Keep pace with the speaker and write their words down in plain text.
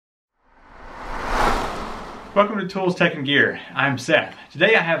Welcome to Tools, Tech, and Gear. I'm Seth.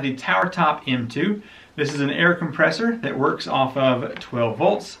 Today I have the Tower Top M2. This is an air compressor that works off of 12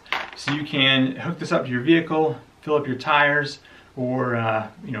 volts. So you can hook this up to your vehicle, fill up your tires, or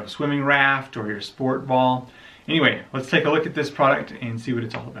swimming raft, or your sport ball. Anyway, let's take a look at this product and see what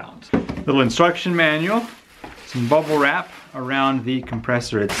it's all about. Little instruction manual, some bubble wrap around the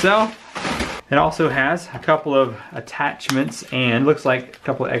compressor itself. It also has a couple of attachments and looks like a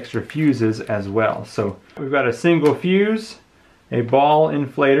couple of extra fuses as well. So we've got a single fuse, a ball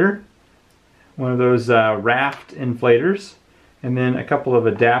inflator, one of those raft inflators, and then a couple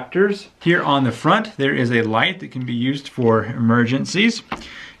of adapters. Here on the front there is a light that can be used for emergencies.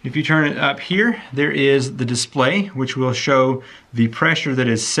 If you turn it up here, there is the display which will show the pressure that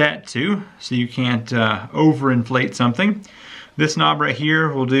is set to, so you can't overinflate something. This knob right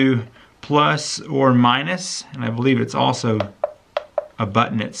here will do plus or minus, and I believe it's also a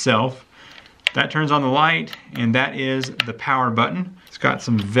button itself. That turns on the light, and that is the power button. It's got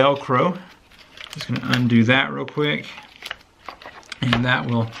some Velcro. Just gonna undo that real quick, and that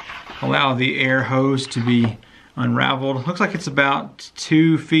will allow the air hose to be unraveled. Looks like it's about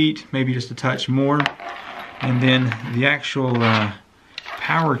 2 feet, maybe just a touch more. And then the actual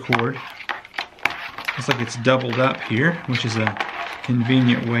power cord looks like it's doubled up here, which is a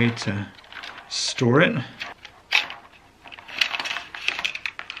convenient way to store it.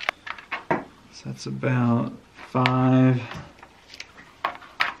 So that's about 5. I'm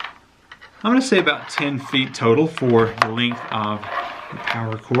gonna say about 10 feet total for the length of the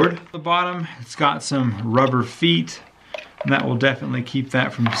power cord. At the bottom, it's got some rubber feet, and that will definitely keep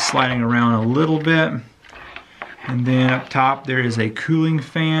that from sliding around a little bit. And then up top, there is a cooling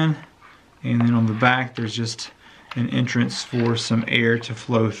fan, and then on the back, there's just an entrance for some air to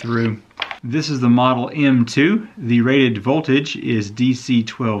flow through. This is the model M2. The rated voltage is DC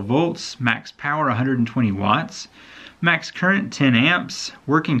 12 volts, max power 120 watts, max current 10 amps,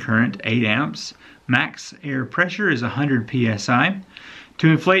 working current 8 amps, max air pressure is 100 psi. To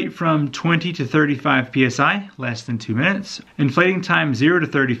inflate from 20 to 35 psi, less than 2 minutes. Inflating time 0 to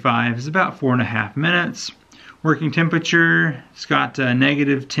 35 is about 4.5 minutes. Working temperature, it's got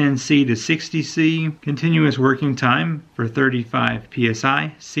negative 10°C to 60°C. Continuous working time for 35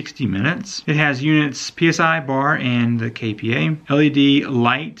 psi, 60 minutes. It has units PSI, bar, and the kPa. LED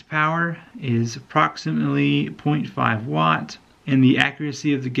light power is approximately 0.5 watt. And the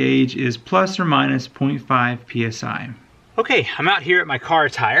accuracy of the gauge is plus or minus 0.5 psi. Okay, I'm out here at my car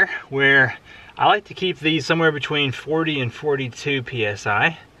tire where I like to keep these somewhere between 40 and 42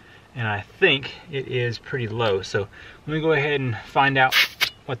 psi. And I think it is pretty low. So let me go ahead and find out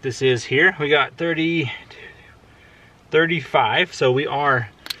what this is here. We got 30, 35, so we are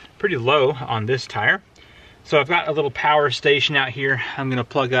pretty low on this tire. So I've got a little power station out here. I'm gonna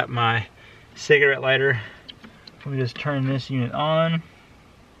plug up my cigarette lighter. Let me just turn this unit on.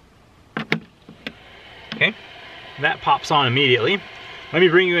 Okay, that pops on immediately. Let me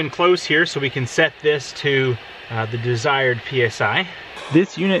bring you in close here so we can set this to the desired PSI.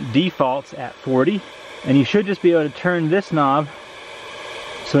 This unit defaults at 40, and you should just be able to turn this knob.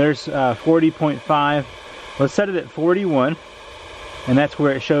 So there's 40.5. Let's set it at 41, and that's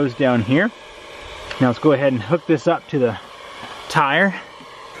where it shows down here. Now let's go ahead and hook this up to the tire.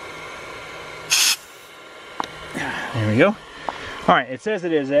 There we go. All right, it says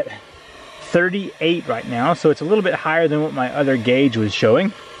it is at 38 right now, so it's a little bit higher than what my other gauge was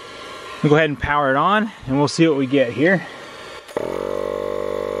showing. We'll go ahead and power it on, and we'll see what we get here.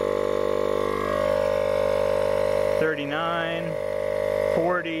 39,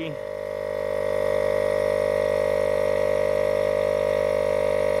 40,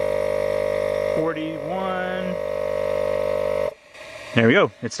 41. There we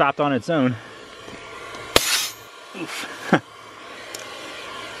go. It stopped on its own. Oof. I'm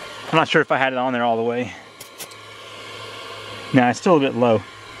not sure if I had it on there all the way. Nah, it's still a bit low.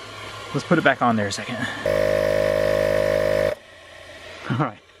 Let's put it back on there a second. All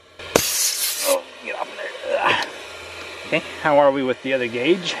right. Oh, get off of there. Ugh. Okay, how are we with the other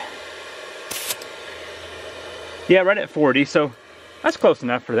gauge? Yeah, right at 40, so that's close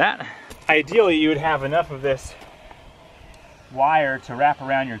enough for that. Ideally, you would have enough of this wire to wrap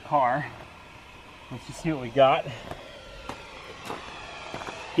around your car. Let's just see what we got.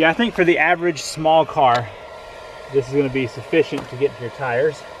 Yeah, I think for the average small car, this is going to be sufficient to get to your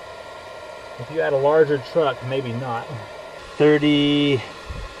tires. If you had a larger truck, maybe not.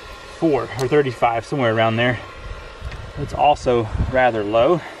 34 or 35, somewhere around there. It's also rather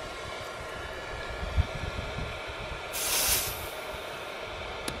low.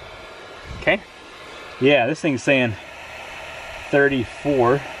 Okay. Yeah, this thing's saying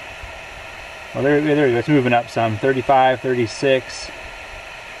 34. Well, there we go. It's moving up some. 35, 36.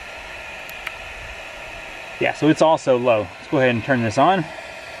 Yeah, so it's also low. Let's go ahead and turn this on.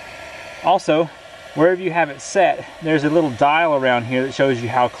 Also, wherever you have it set, there's a little dial around here that shows you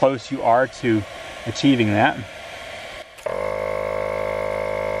how close you are to achieving that.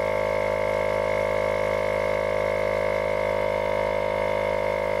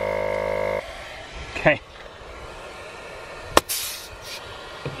 Okay.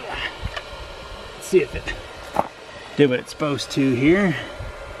 Let's see if it did what it's supposed to here.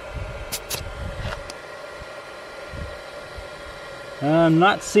 I'm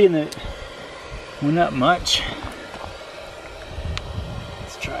not seeing that it went up much.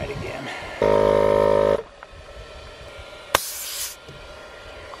 Let's try it again.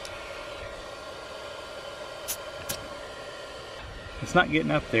 It's not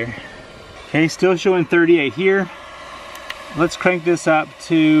getting up there. Okay, still showing 38 here. Let's crank this up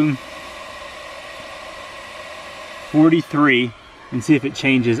to 43 and see if it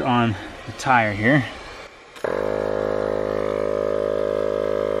changes on the tire here.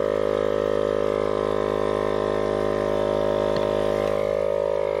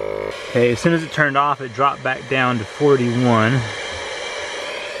 Okay, as soon as it turned off, it dropped back down to 41. All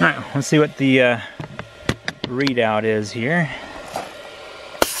right, let's see what the readout is here.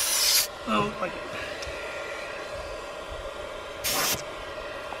 Oh, like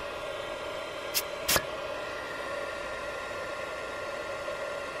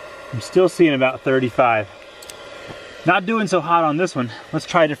I'm still seeing about 35. Not doing so hot on this one. Let's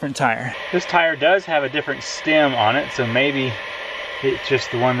try a different tire. This tire does have a different stem on it, so maybe it's just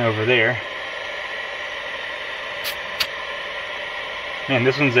the one over there. Man,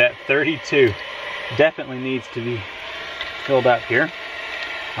 this one's at 32. Definitely needs to be filled up here.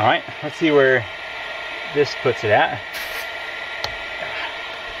 All right, let's see where this puts it at.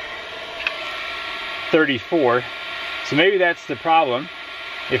 34. So maybe that's the problem.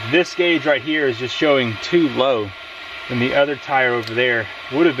 If this gauge right here is just showing too low, then the other tire over there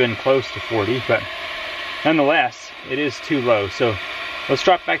would have been close to 40, but nonetheless, it is too low. So let's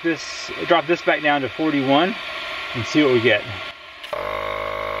drop this back down to 41 and see what we get.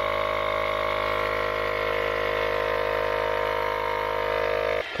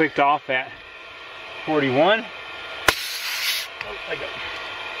 Clicked off at 41. Oh, I go.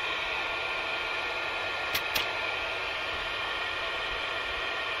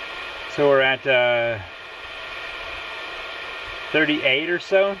 So we're at 38 or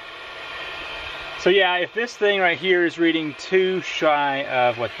so. So yeah, if this thing right here is reading too shy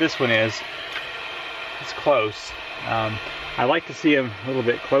of what this one is, it's close. I like to see them a little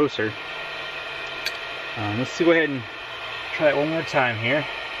bit closer. Let's go ahead and try that one more time here.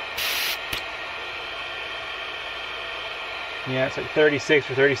 Yeah, it's like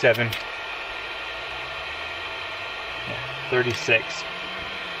 36 or 37. Yeah, 36. Let's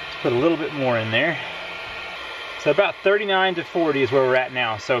put a little bit more in there. So about 39 to 40 is where we're at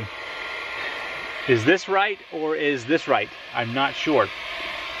now. So is this right or is this right? I'm not sure.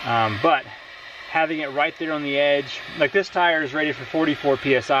 But having it right there on the edge, like this tire is rated for 44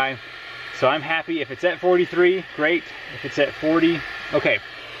 PSI. So I'm happy if it's at 43, great. If it's at 40, okay.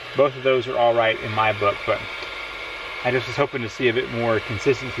 Both of those are all right in my book, but I just was hoping to see a bit more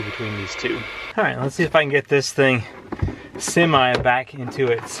consistency between these two. All right, let's see if I can get this thing semi back into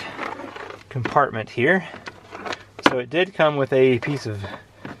its compartment here. So it did come with a piece of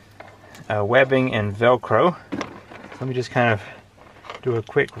webbing and Velcro. So let me just kind of do a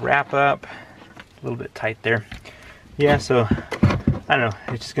quick wrap up. A little bit tight there. Yeah, so I don't know,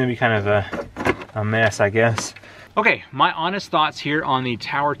 it's just gonna be kind of a mess, I guess. Okay, my honest thoughts here on the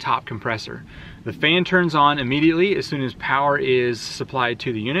tower top compressor. The fan turns on immediately as soon as power is supplied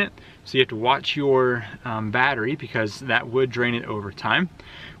to the unit. So you have to watch your battery because that would drain it over time.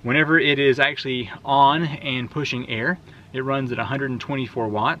 Whenever it is actually on and pushing air, it runs at 124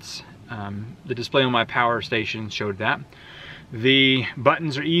 watts. The display on my power station showed that. The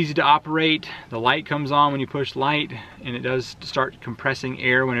buttons are easy to operate. The light comes on when you push light, and it does start compressing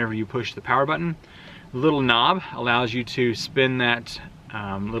air whenever you push the power button. The little knob allows you to spin that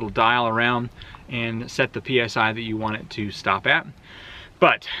little dial around and set the PSI that you want it to stop at.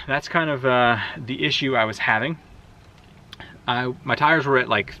 But that's kind of the issue I was having. My tires were at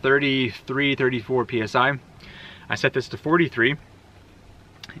like 33, 34 PSI. I set this to 43.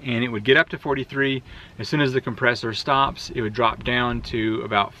 And it would get up to 43. As soon as the compressor stops, it would drop down to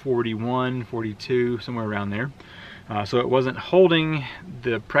about 41, 42, somewhere around there. So it wasn't holding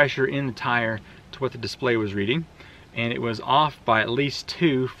the pressure in the tire to what the display was reading. And it was off by at least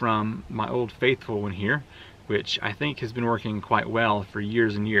 2 from my old faithful one here, which I think has been working quite well for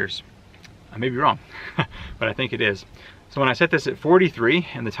years and years. I may be wrong, but I think it is. So when I set this at 43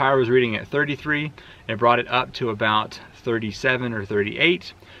 and the tire was reading at 33, it brought it up to about 37 or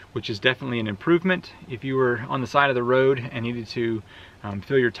 38, which is definitely an improvement. If you were on the side of the road and needed to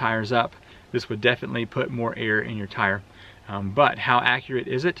fill your tires up, this would definitely put more air in your tire. But how accurate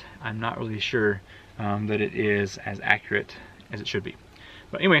is it? I'm not really sure that it is as accurate as it should be.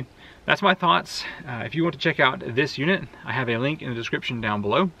 But anyway, that's my thoughts. If you want to check out this unit, I have a link in the description down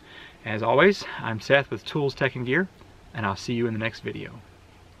below. As always, I'm Seth with Tools, Tech, and Gear, and I'll see you in the next video.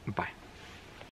 Bye.